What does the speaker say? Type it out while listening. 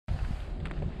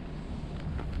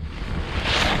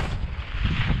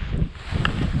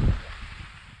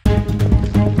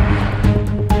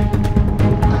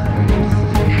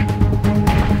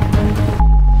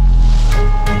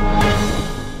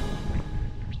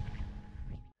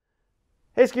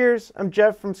Hey skiers, I'm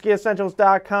Jeff from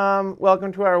Skiessentials.com.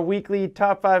 Welcome to our weekly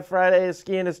Top 5 Friday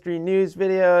ski industry news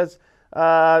videos.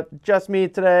 Just me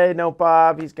today, no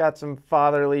Bob. He's got some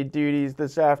fatherly duties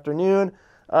this afternoon.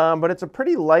 But it's a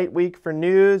pretty light week for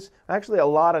news. Actually a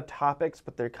lot of topics,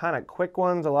 but they're kind of quick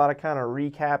ones. A lot of kind of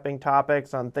recapping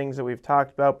topics on things that we've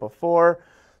talked about before.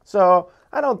 So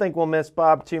I don't think we'll miss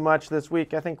Bob too much this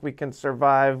week. I think we can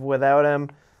survive without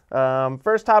him.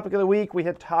 First topic of the week, we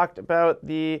had talked about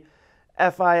the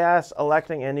FIS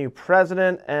electing a new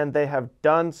president, and they have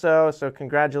done so. So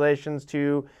congratulations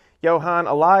to Johan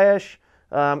Elias.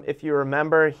 If you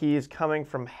remember, he's coming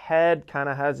from head, kind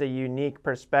of has a unique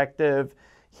perspective.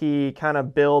 He kind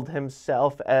of billed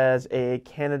himself as a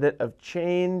candidate of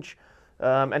change.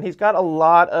 And he's got a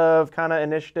lot of kind of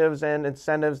initiatives and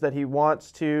incentives that he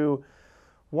wants to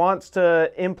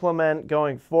implement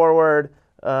going forward.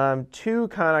 Two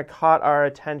kind of caught our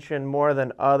attention more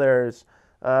than others.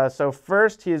 So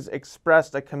first, he's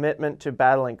expressed a commitment to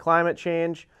battling climate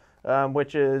change,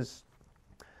 which is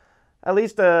at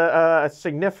least a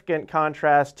significant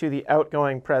contrast to the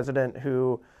outgoing president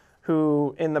who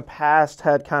in the past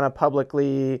had kind of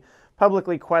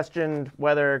publicly questioned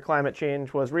whether climate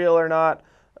change was real or not.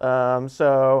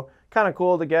 So kind of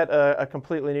cool to get a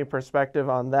completely new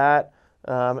perspective on that.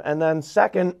 And then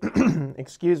second,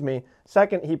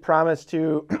 second, he promised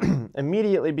to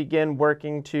immediately begin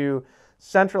working to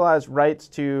centralize rights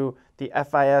to the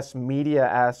FIS media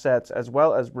assets, as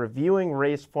well as reviewing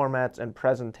race formats and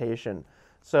presentation.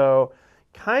 So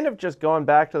kind of just going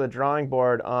back to the drawing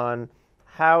board on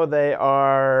how they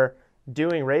are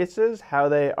doing races, how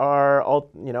they are,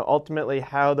 ultimately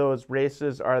how those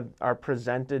races are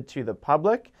presented to the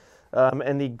public,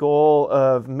 and the goal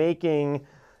of making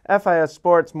FIS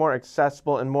sports more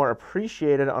accessible and more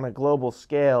appreciated on a global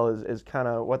scale is kind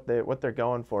of what they're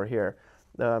going for here.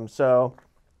 So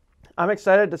I'm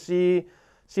excited to see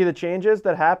the changes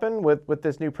that happen with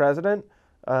this new president.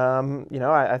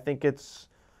 I think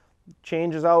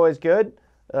change is always good,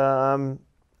 and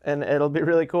it'll be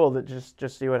really cool to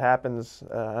just see what happens.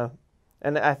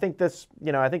 And I think this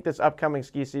upcoming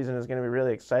ski season is going to be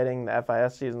really exciting. The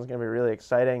FIS season is going to be really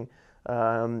exciting.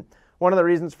 One of the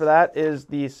reasons for that is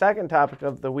the second topic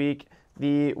of the week.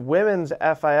 The women's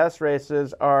FIS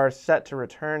races are set to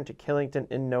return to Killington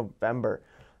in November.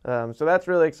 So that's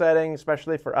really exciting,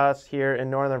 especially for us here in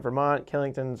northern Vermont.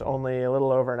 Killington's only a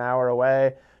little over an hour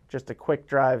away, just a quick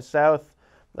drive south.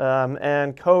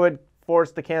 And COVID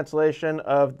forced the cancellation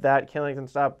of that Killington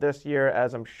stop this year.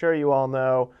 As I'm sure you all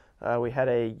know, we had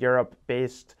a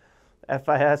Europe-based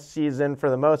FIS season for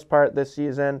the most part this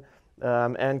season.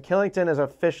 And Killington is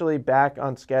officially back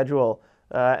on schedule.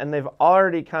 And they've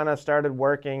already kind of started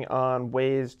working on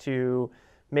ways to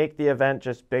make the event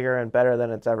just bigger and better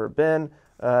than it's ever been.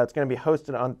 It's going to be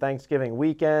hosted on Thanksgiving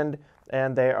weekend,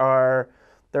 and they're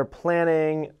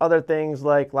planning other things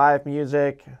like live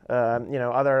music,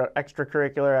 other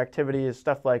extracurricular activities,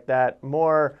 stuff like that.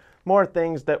 More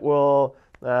things that will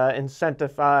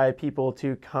incentivize people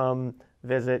to come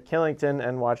visit Killington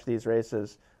and watch these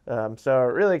races. So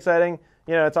really exciting.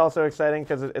 It's also exciting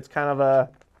because it's kind of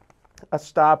a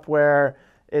stop where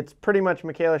it's pretty much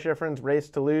Michaela Schifrin's race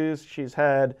to lose. She's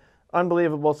had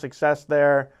unbelievable success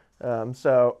there.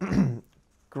 So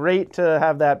great to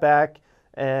have that back,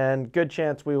 and good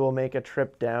chance we will make a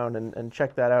trip down and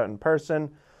check that out in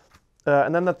person.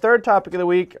 And then the third topic of the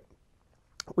week,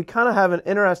 we kind of have an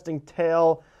interesting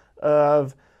tale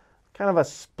of kind of a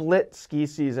split ski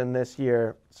season this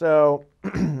year. So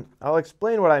I'll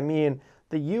explain what I mean.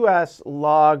 The U.S.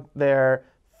 logged their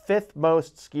fifth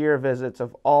most skier visits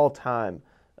of all time,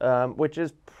 which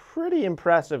is pretty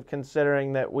impressive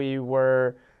considering that we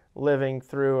were living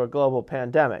through a global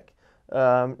pandemic.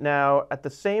 Now, at the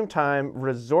same time,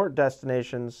 resort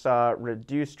destinations saw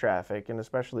reduced traffic, and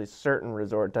especially certain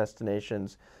resort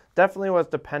destinations. Definitely was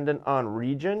dependent on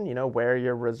region, where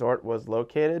your resort was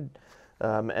located,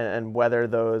 and whether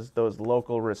those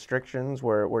local restrictions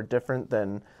were different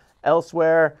than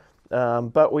elsewhere.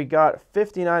 But we got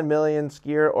 59 million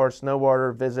skier or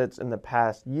snowboarder visits in the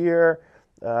past year.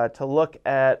 To look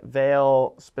at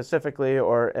Vail specifically,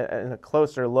 or in a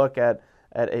closer look at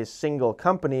a single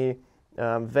company,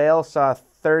 Vail saw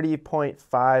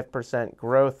 30.5%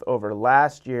 growth over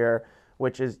last year,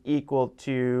 which is equal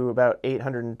to about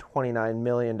 $829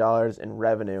 million in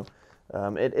revenue.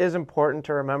 It is important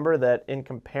to remember that in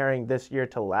comparing this year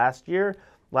to last year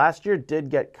did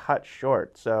get cut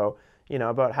short. So,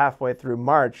 about halfway through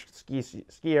March, ski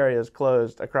areas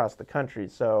closed across the country.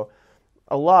 So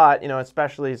a lot,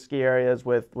 especially ski areas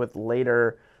with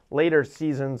later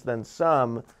seasons than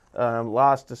some,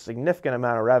 lost a significant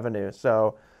amount of revenue.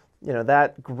 So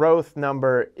that growth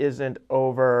number isn't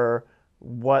over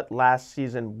what last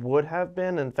season would have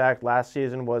been. In fact, last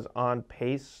season was on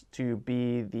pace to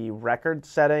be the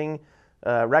record-setting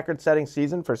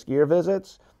season for skier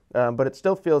visits, but it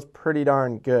still feels pretty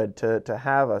darn good to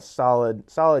have a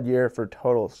solid year for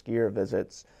total skier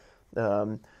visits.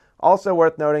 Also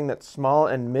worth noting that small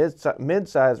and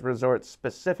mid-sized resorts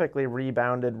specifically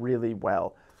rebounded really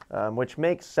well, which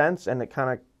makes sense, and it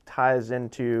kind of ties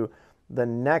into the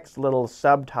next little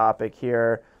subtopic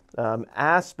here.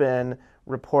 Aspen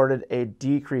reported a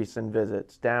decrease in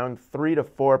visits, down 3 to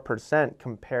 4%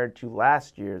 compared to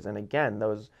last year's. And again,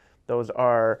 those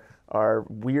are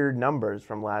weird numbers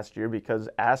from last year because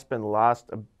Aspen lost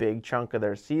a big chunk of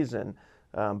their season.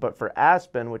 But for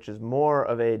Aspen, which is more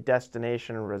of a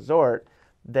destination resort,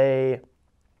 they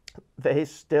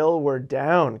still were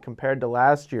down compared to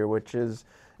last year, which is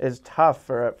tough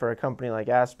for a company like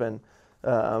Aspen.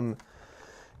 And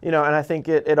I think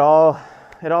it all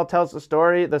tells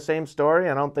the same story.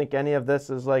 I don't think any of this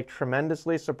is like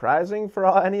tremendously surprising for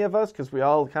any of us because we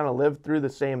all kind of lived through the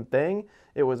same thing.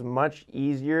 It was much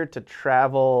easier to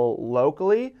travel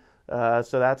locally.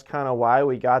 So that's kind of why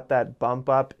we got that bump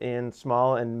up in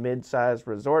small and mid-sized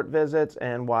resort visits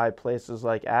and why places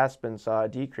like Aspen saw a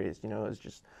decrease. It was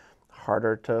just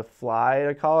harder to fly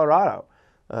to Colorado.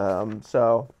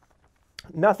 So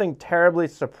nothing terribly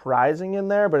surprising in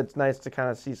there, but it's nice to kind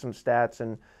of see some stats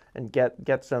and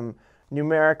get some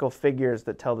numerical figures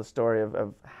that tell the story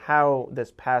of how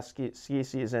this past ski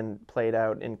season played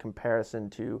out in comparison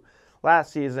to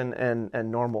last season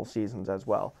and normal seasons as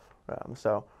well.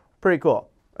 So pretty cool.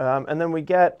 And then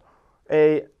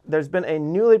there's been a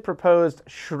newly proposed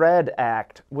SHRED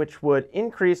Act, which would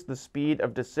increase the speed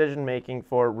of decision-making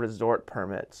for resort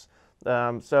permits.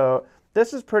 So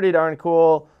this is pretty darn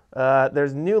cool.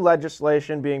 There's new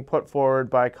legislation being put forward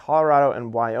by Colorado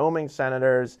and Wyoming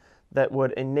senators that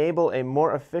would enable a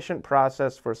more efficient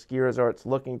process for ski resorts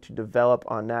looking to develop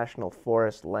on national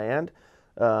forest land.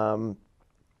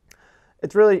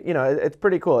 It's really, it's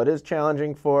pretty cool. It is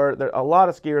challenging a lot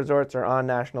of ski resorts are on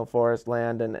national forest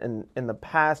land, and in the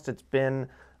past it's been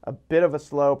a bit of a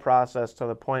slow process to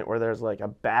the point where there's like a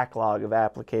backlog of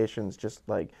applications, just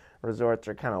like resorts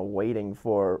are kind of waiting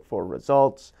for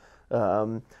results.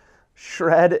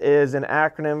 SHRED is an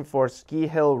acronym for Ski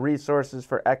Hill Resources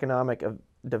for Economic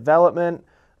Development,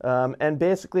 and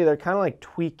basically they're kind of like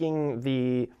tweaking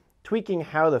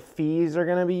how the fees are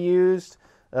going to be used.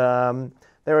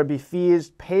 There would be fees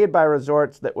paid by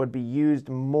resorts that would be used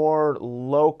more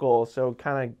local, so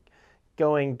kind of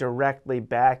going directly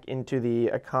back into the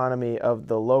economy of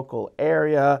the local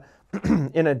area,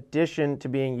 in addition to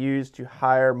being used to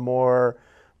hire more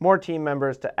team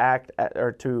members to act at,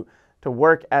 or to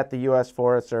work at the U.S.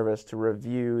 Forest Service to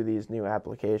review these new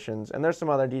applications. And there's some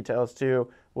other details too.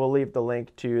 We'll leave the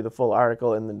link to the full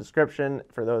article in the description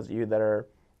for those of you that are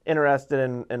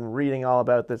interested in reading all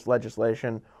about this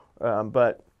legislation.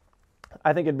 But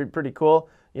I think it'd be pretty cool,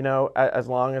 as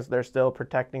long as they're still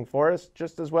protecting forests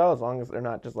just as well, as long as they're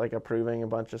not just like approving a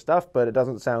bunch of stuff. But it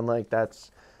doesn't sound like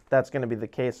that's going to be the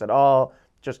case at all.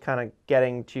 Just kind of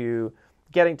getting to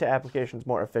applications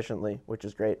more efficiently, which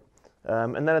is great.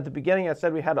 And then at the beginning, I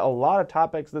said we had a lot of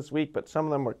topics this week, but some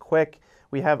of them were quick.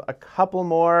 We have a couple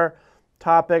more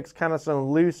topics, kind of some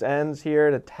loose ends here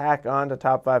to tack on to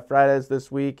Top 5 Fridays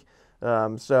this week.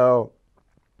 So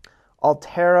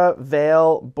Alterra,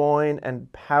 Vail, Boyne,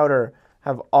 and Powder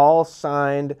have all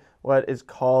signed what is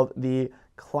called the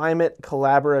Climate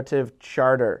Collaborative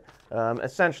Charter,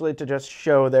 essentially to just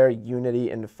show their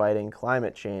unity in fighting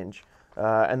climate change.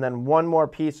 And then one more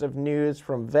piece of news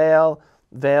from Vail.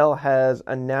 Vail has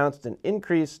announced an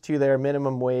increase to their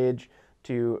minimum wage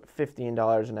to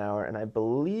 $15 an hour, and I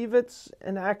believe it's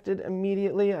enacted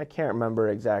immediately. I can't remember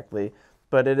exactly,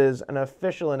 but it is an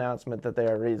official announcement that they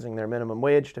are raising their minimum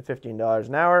wage to $15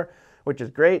 an hour, which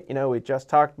is great. We just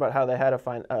talked about how they had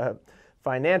a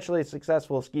financially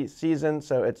successful ski season,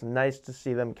 so it's nice to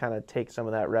see them kind of take some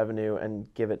of that revenue and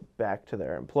give it back to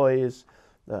their employees.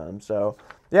 So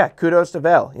yeah, kudos to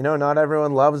Vail. Not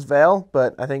everyone loves Vail,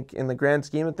 but I think in the grand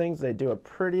scheme of things, they do a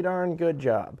pretty darn good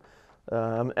job.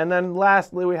 And then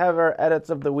lastly, we have our edits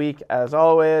of the week, as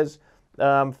always.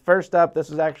 First up, this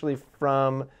is actually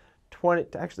from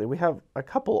we have a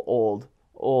couple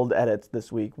old edits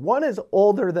this week. One is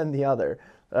older than the other.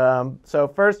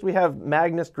 So first we have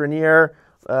Magnus Grenier.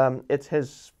 It's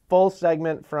his full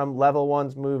segment from Level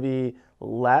 1's movie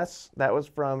Less. That was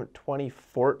from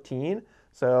 2014.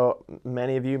 So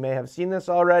many of you may have seen this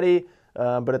already,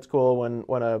 but it's cool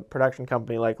when a production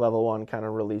company like Level 1 kind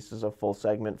of releases a full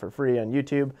segment for free on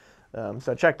YouTube.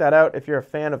 So check that out if you're a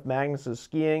fan of Magnus's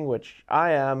skiing, which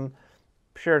I am.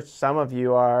 Sure some of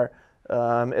you are.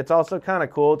 It's also kind of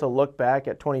cool to look back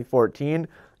at 2014.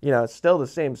 It's still the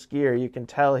same skier. You can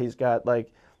tell he's got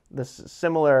like this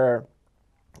similar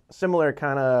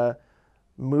kind of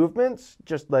movements.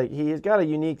 Just like he's got a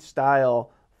unique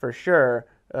style for sure.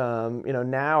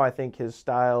 Now I think his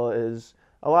style is,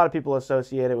 a lot of people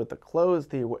associate it with the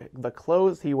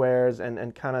clothes he wears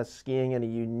and kind of skiing in a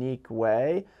unique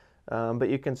way. But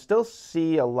you can still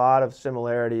see a lot of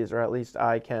similarities, or at least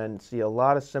I can see a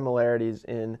lot of similarities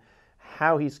in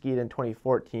how he skied in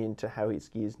 2014 to how he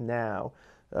skis now.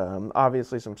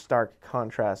 Obviously some stark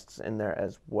contrasts in there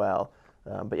as well.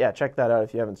 But yeah, check that out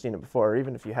if you haven't seen it before, or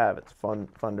even if you have, it's fun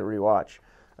to rewatch.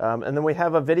 And then we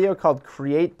have a video called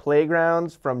Create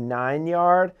Playgrounds from 9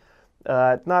 Yard.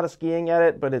 It's not a skiing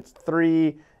edit, but it's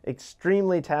 3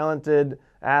 extremely talented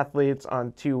athletes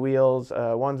on 2 wheels.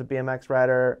 One's a BMX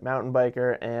rider, mountain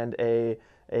biker, and a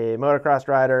motocross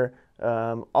rider,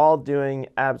 all doing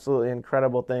absolutely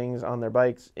incredible things on their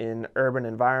bikes in urban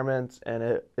environments, and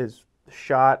it is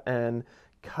shot and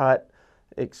cut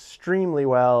extremely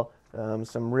well.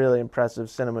 Some really impressive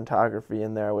cinematography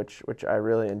in there, which I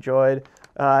really enjoyed.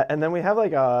 And then we have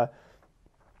like a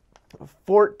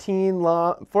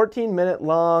 14-minute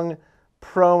long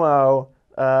promo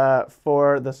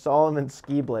for the Salomon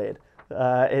ski blade.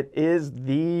 It is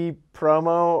the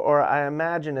promo, or I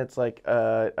imagine it's like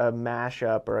a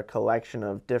mashup or a collection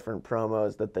of different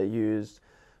promos that they used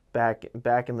back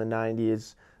in the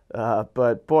 90s.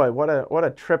 But boy, what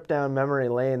a trip down memory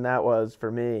lane that was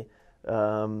for me.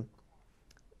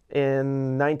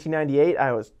 In 1998,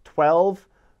 I was 12,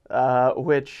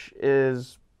 which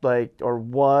is like, or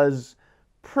was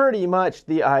pretty much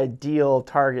the ideal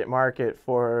target market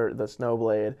for the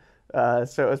snowblade.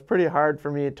 So it was pretty hard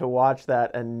for me to watch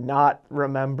that and not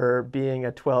remember being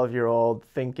a 12-year-old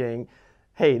thinking,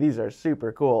 hey, these are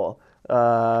super cool.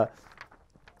 I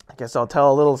guess I'll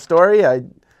tell a little story.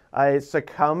 I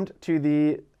succumbed to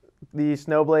the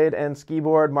snowblade and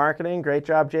skiboard marketing. Great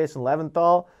job, Jason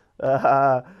Leventhal.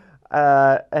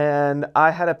 And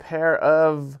I had a pair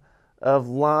of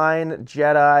Line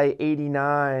Jedi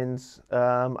 89s,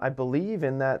 I believe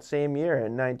in that same year,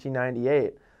 in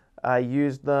 1998. I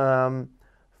used them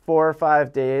 4 or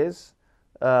 5 days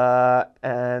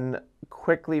and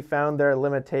quickly found their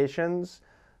limitations.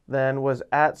 Then was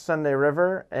at Sunday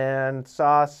River and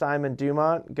saw Simon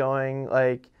Dumont going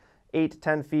like 8 to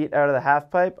 10 feet out of the half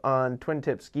pipe on twin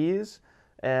tip skis.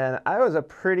 And I was a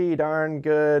pretty darn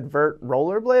good vert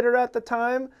rollerblader at the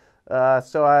time.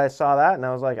 So I saw that and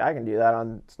I was like, I can do that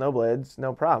on snowblades,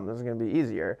 no problem. This is going to be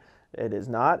easier. It is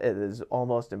not. It is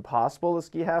almost impossible to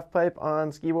ski half pipe on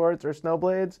skiboards or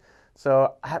snowblades.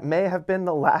 So it may have been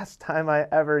the last time I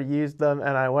ever used them,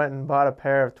 and I went and bought a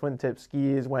pair of twin tip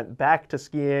skis, went back to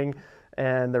skiing,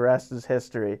 and the rest is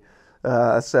history.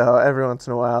 So every once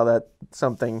in a while that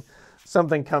something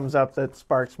comes up that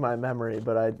sparks my memory,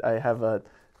 but I have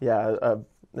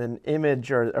an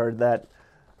image or that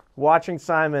watching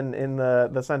Simon in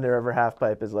the Sunday River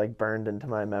halfpipe is like burned into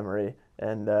my memory,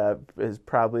 and is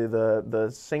probably the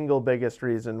single biggest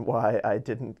reason why I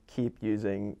didn't keep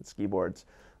using skiboards.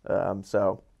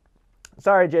 So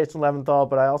sorry, Jason Leventhal,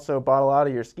 but I also bought a lot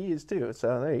of your skis too.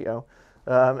 So there you go.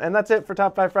 And that's it for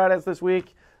Top 5 Fridays this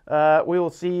week. We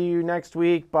will see you next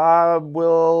week. Bob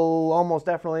will almost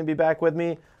definitely be back with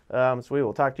me. So we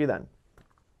will talk to you then.